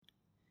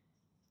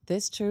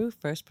This true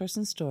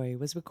first-person story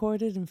was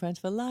recorded in front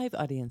of a live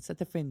audience at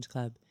the Fringe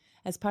Club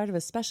as part of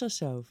a special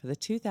show for the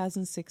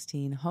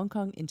 2016 Hong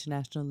Kong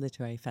International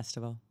Literary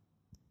Festival.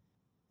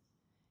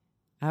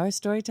 Our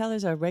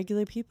storytellers are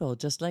regular people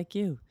just like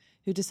you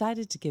who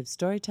decided to give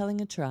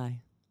storytelling a try.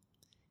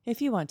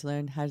 If you want to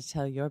learn how to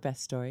tell your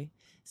best story,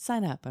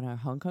 sign up on our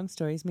Hong Kong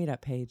Stories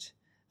meetup page,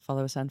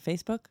 follow us on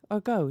Facebook,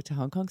 or go to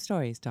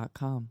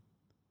hongkongstories.com.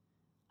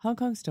 Hong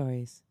Kong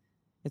Stories.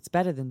 It's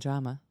better than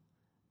drama.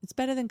 It's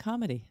better than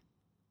comedy.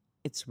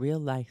 It's real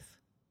life.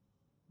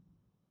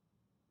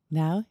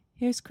 Now,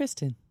 here's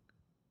Kristen.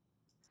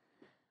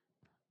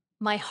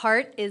 My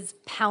heart is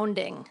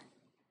pounding.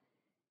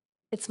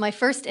 It's my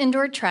first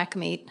indoor track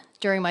meet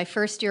during my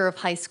first year of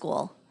high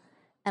school,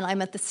 and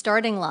I'm at the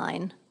starting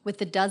line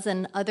with a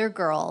dozen other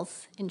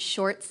girls in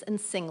shorts and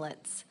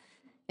singlets,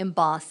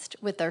 embossed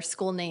with their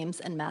school names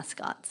and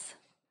mascots.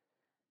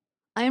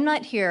 I am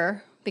not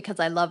here because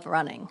I love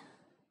running,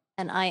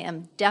 and I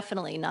am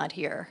definitely not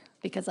here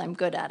because I'm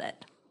good at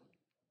it.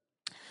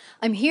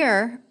 I'm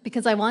here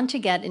because I want to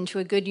get into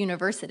a good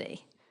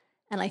university,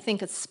 and I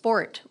think a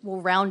sport will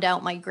round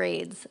out my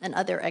grades and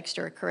other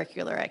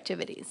extracurricular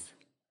activities.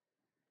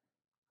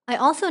 I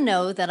also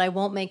know that I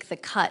won't make the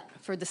cut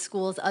for the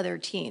school's other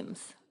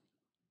teams,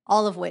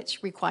 all of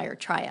which require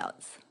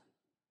tryouts.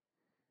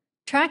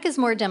 Track is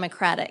more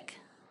democratic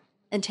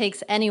and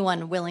takes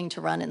anyone willing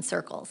to run in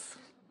circles.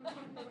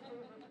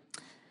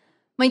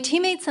 My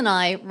teammates and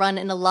I run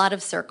in a lot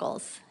of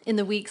circles in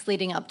the weeks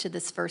leading up to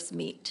this first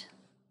meet.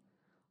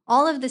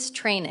 All of this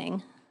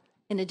training,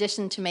 in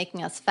addition to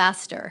making us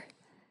faster,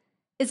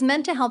 is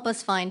meant to help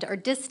us find our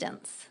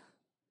distance,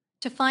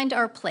 to find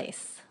our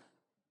place.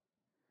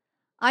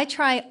 I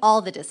try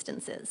all the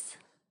distances: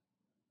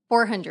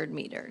 400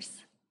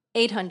 meters,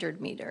 800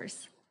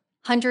 meters,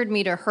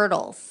 100-meter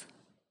hurdles.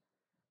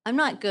 I'm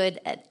not good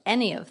at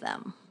any of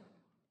them,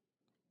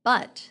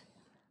 but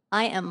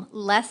I am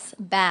less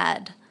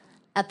bad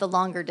at the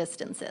longer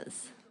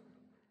distances.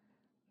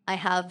 I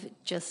have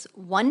just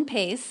one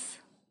pace,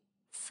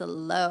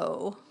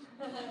 slow,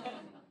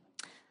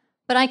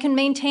 but I can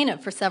maintain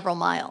it for several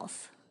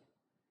miles.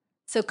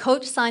 So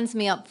coach signs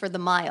me up for the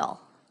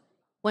mile,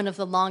 one of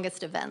the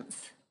longest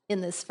events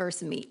in this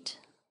first meet.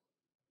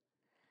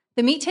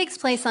 The meet takes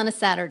place on a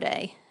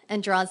Saturday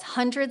and draws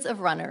hundreds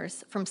of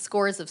runners from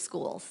scores of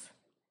schools.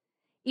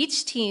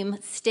 Each team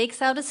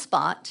stakes out a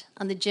spot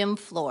on the gym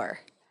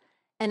floor,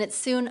 and it's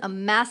soon a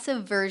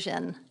massive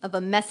version of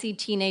a messy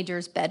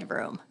teenager's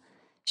bedroom,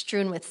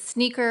 strewn with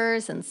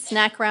sneakers and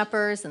snack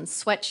wrappers and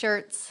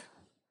sweatshirts.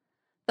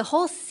 The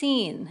whole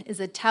scene is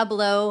a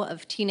tableau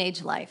of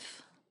teenage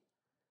life.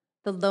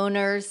 The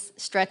loners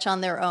stretch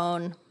on their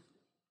own.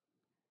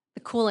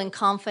 The cool and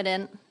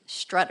confident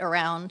strut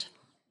around.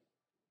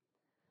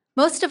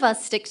 Most of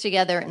us stick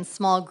together in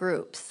small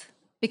groups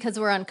because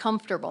we're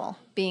uncomfortable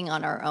being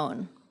on our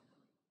own.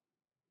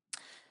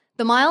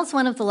 The mile's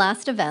one of the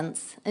last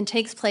events and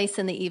takes place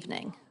in the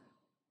evening.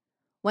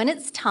 When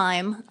it's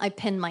time, I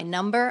pin my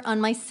number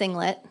on my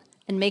singlet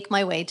and make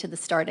my way to the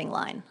starting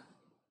line.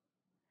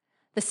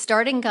 The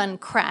starting gun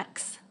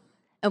cracks,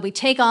 and we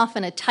take off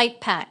in a tight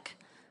pack,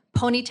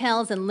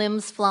 ponytails and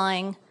limbs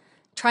flying,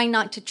 trying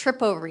not to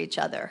trip over each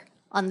other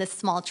on this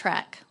small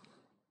track.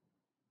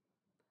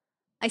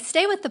 I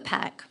stay with the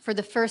pack for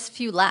the first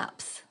few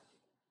laps,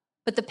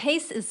 but the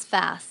pace is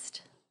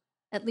fast,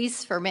 at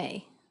least for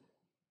me.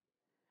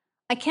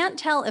 I can't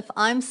tell if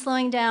I'm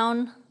slowing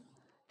down,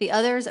 the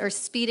others are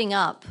speeding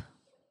up,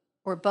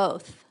 or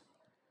both,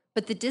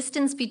 but the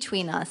distance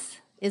between us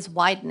is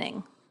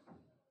widening.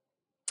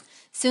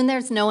 Soon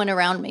there's no one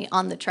around me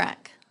on the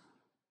track.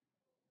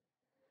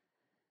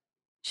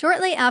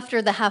 Shortly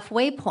after the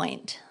halfway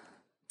point,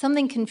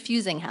 something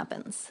confusing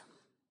happens.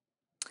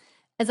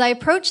 As I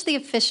approach the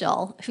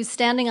official who's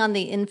standing on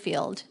the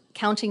infield,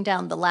 counting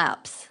down the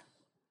laps,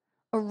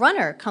 a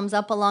runner comes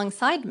up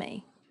alongside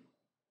me.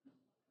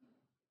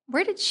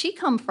 Where did she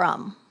come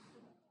from?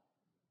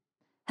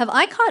 Have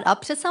I caught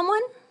up to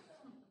someone?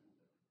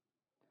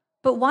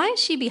 But why is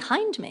she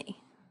behind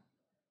me?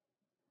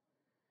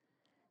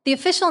 The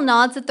official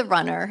nods at the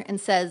runner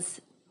and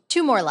says,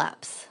 2 more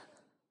laps.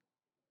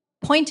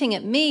 Pointing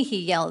at me, he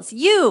yells,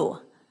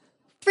 "You!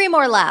 3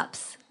 more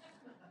laps.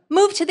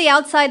 Move to the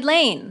outside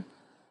lane."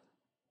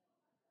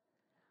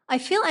 I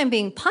feel I'm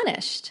being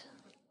punished,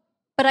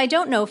 but I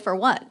don't know for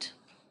what.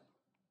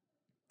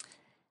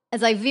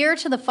 As I veer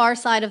to the far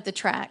side of the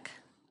track,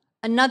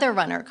 another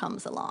runner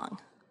comes along,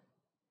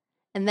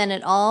 and then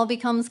it all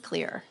becomes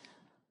clear.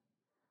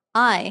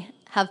 I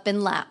have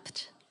been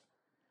lapped.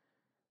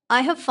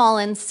 I have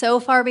fallen so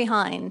far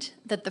behind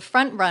that the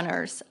front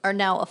runners are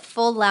now a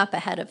full lap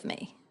ahead of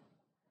me.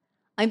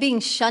 I'm being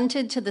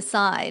shunted to the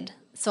side,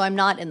 so I'm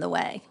not in the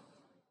way.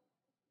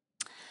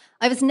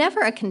 I was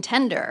never a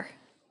contender,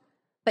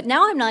 but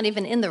now I'm not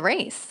even in the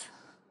race.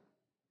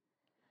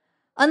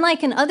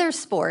 Unlike in other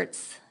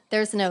sports,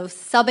 there's no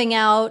subbing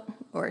out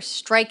or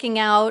striking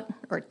out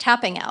or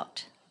tapping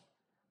out.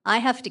 I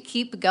have to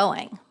keep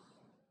going.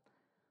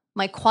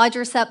 My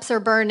quadriceps are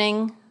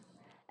burning,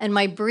 and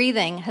my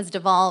breathing has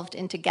devolved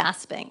into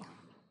gasping.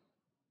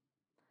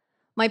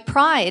 My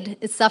pride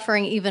is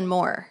suffering even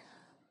more.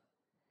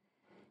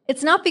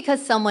 It's not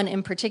because someone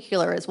in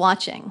particular is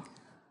watching,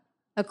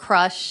 a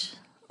crush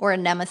or a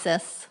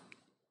nemesis.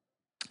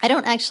 I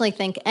don't actually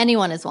think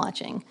anyone is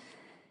watching,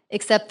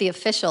 except the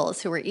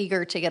officials who are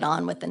eager to get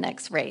on with the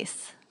next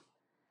race.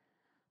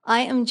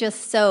 I am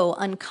just so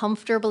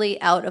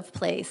uncomfortably out of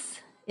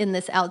place in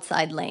this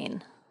outside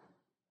lane,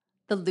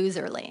 the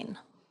loser lane.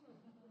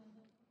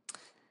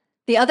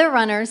 The other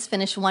runners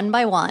finish one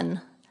by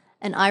one,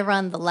 and I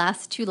run the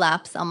last 2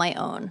 laps on my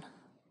own.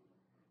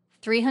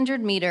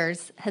 300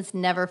 meters has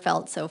never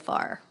felt so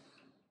far.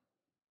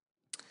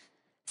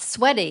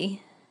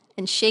 Sweaty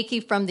and shaky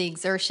from the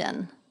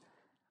exertion,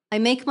 I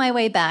make my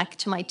way back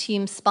to my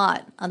team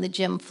spot on the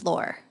gym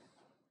floor.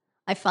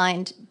 I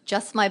find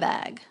just my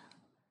bag.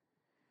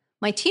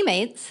 My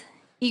teammates,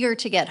 eager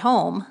to get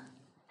home,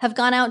 have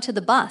gone out to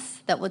the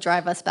bus that will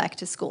drive us back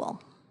to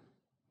school.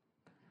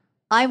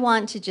 I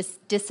want to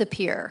just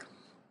disappear,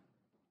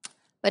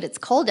 but it's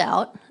cold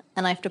out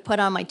and I have to put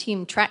on my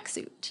team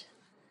tracksuit.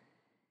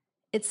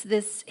 It's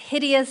this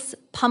hideous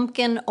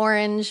pumpkin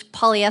orange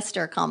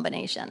polyester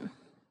combination.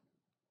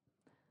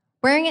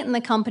 Wearing it in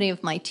the company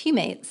of my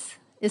teammates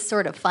is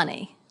sort of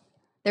funny.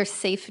 There's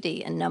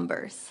safety in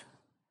numbers.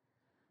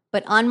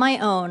 But on my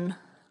own,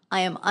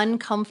 I am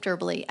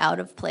uncomfortably out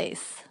of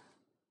place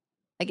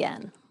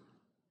again.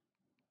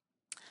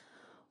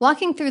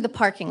 Walking through the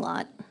parking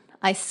lot,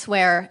 I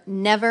swear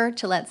never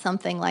to let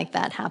something like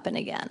that happen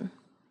again.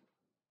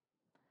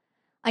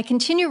 I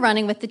continue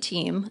running with the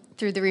team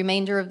through the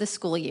remainder of the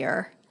school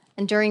year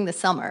and during the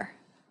summer.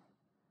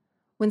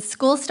 When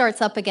school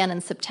starts up again in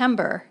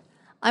September,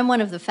 I'm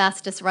one of the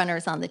fastest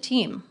runners on the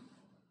team.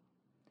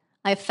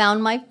 I've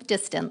found my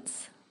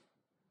distance.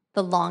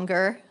 The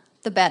longer,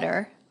 the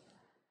better.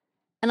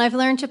 And I've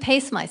learned to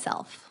pace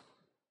myself.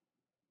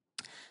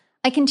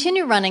 I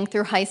continue running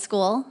through high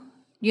school,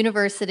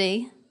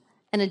 university,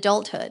 and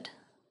adulthood,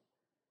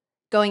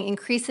 going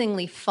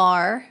increasingly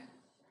far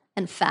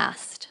and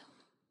fast.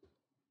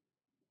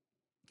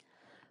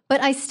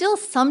 But I still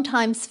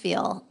sometimes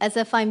feel as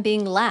if I'm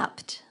being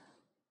lapped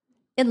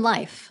in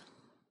life.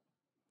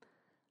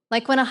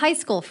 Like when a high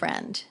school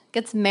friend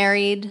gets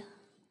married,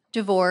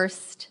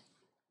 divorced,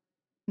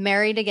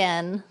 married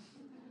again,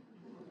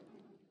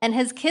 and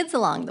has kids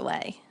along the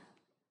way.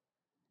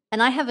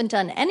 And I haven't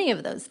done any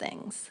of those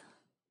things.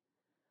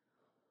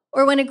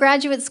 Or when a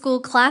graduate school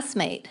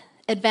classmate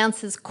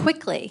advances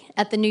quickly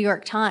at the New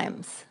York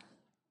Times,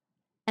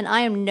 and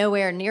I am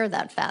nowhere near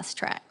that fast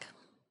track.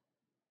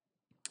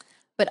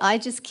 But I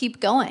just keep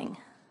going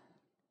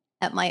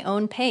at my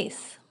own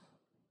pace.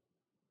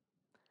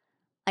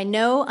 I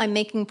know I'm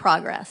making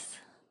progress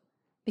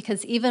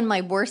because even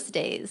my worst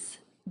days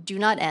do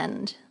not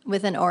end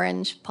with an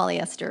orange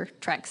polyester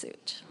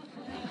tracksuit.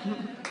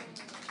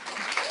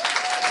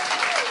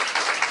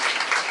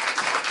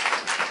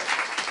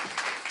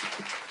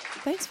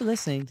 Thanks for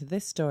listening to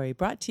this story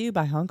brought to you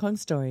by Hong Kong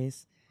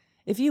Stories.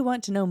 If you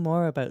want to know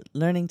more about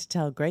learning to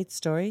tell great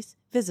stories,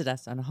 visit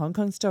us on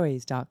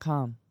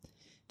hongkongstories.com.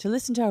 To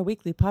listen to our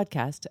weekly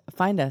podcast,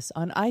 find us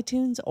on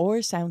iTunes or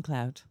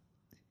SoundCloud.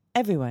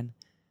 Everyone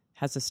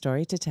has a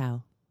story to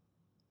tell.